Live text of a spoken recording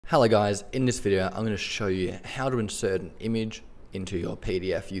Hello guys, in this video I'm going to show you how to insert an image into your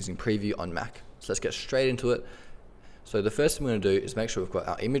PDF using Preview on Mac. So let's get straight into it. So the first thing we're going to do is make sure we've got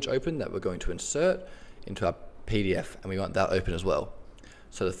our image open that we're going to insert into our PDF, and we want that open as well.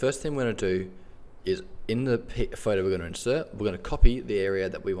 So the first thing we're going to do is in the photo we're going to insert, we're going to copy the area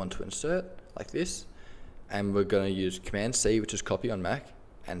that we want to insert like this, and we're going to use Command-C, which is copy on Mac,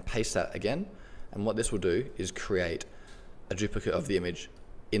 and paste that again. And what this will do is create a duplicate of the image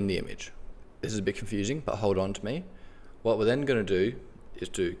in the image. This is a bit confusing, but hold on to me. What we're then going to do is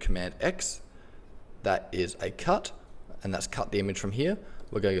do Command-X, that is a cut, and that's cut the image from here.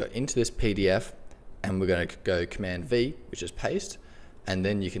 We're going to go into this PDF, and we're going to go Command-V, which is paste, and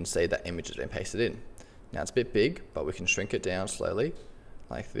then you can see that image has been pasted in. Now it's a bit big, but we can shrink it down slowly,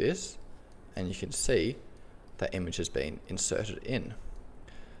 like this, and you can see that image has been inserted in.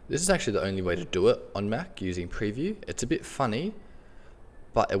 This is actually the only way to do it on Mac using Preview. It's a bit funny,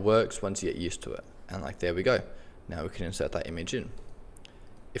 but it works once you get used to it. And like, there we go. Now we can insert that image in.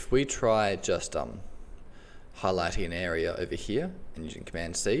 If we try just highlighting an area over here and using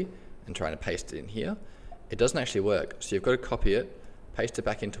Command-C and trying to paste it in here, it doesn't actually work. So you've got to copy it, paste it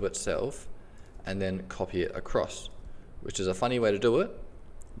back into itself, and then copy it across, which is a funny way to do it,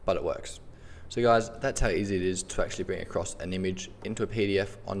 but it works. So guys, that's how easy it is to actually bring across an image into a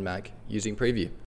PDF on Mac using Preview.